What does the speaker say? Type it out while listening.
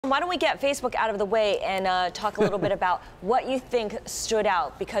why don't we get Facebook out of the way and talk a little bit about what you think stood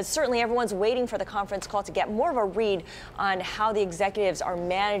out, because certainly everyone's waiting for the conference call to get more of a read on how the executives are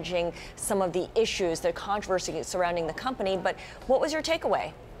managing some of the issues, the controversy surrounding the company. But what was your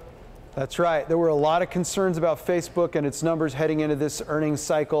takeaway? That's right. There were a lot of concerns about Facebook and its numbers heading into this earnings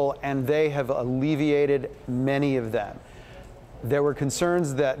cycle, and they have alleviated many of them. There were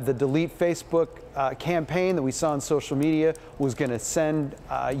concerns that the Delete Facebook campaign that we saw on social media was going to send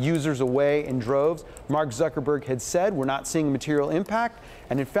users away in droves. Mark Zuckerberg had said we're not seeing a material impact,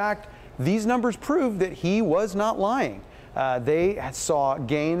 and in fact, these numbers prove that he was not lying. They saw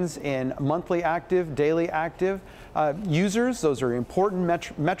gains in monthly active, daily active users. Those are important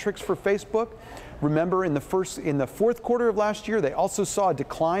metrics for Facebook. Remember, in the fourth quarter of last year, they also saw a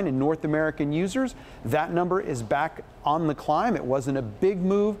decline in North American users. That number is back on the climb. It wasn't a big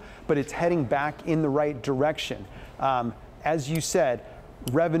move, but it's heading back in the right direction. As you said,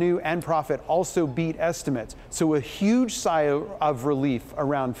 revenue and profit also beat estimates. So a huge sigh of relief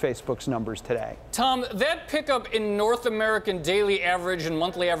around Facebook's numbers today. Tom, that pickup in North American daily average and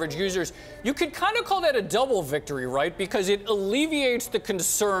monthly average users, you could kind of call that a double victory, right? Because it alleviates the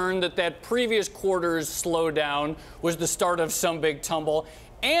concern that previous quarter's slowdown was the start of some big tumble.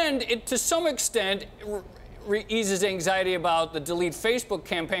 And it, to some extent, eases anxiety about the Delete Facebook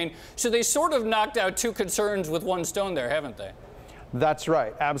campaign. So they sort of knocked out two concerns with one stone there, haven't they? That's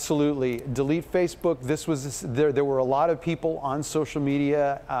right, absolutely. Delete Facebook. There were a lot of people on social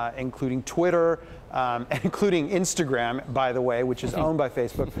media, including Twitter, including Instagram, by the way, which is owned by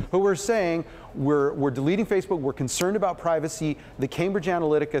Facebook, who were saying we're deleting Facebook. We're concerned about privacy. The Cambridge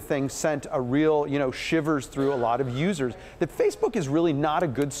Analytica thing sent a real, shivers through a lot of users. That Facebook is really not a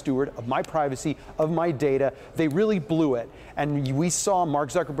good steward of my privacy, of my data. They really blew it. And we saw Mark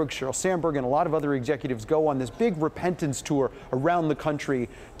Zuckerberg, Sheryl Sandberg, and a lot of other executives go on this big repentance tour around the country,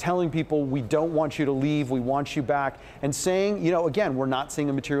 telling people we don't want you to leave, we want you back, and saying, again, we're not seeing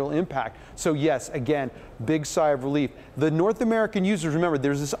a material impact. So yes, again, big sigh of relief. The North American users, remember,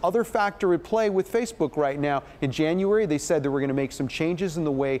 there's this other factor at play with Facebook right now. In January, they said they were going to make some changes in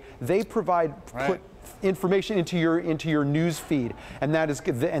the way they put information into your news feed, and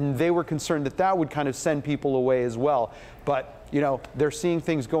they were concerned that would kind of send people away as well. But they're seeing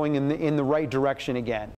things going in the right direction again.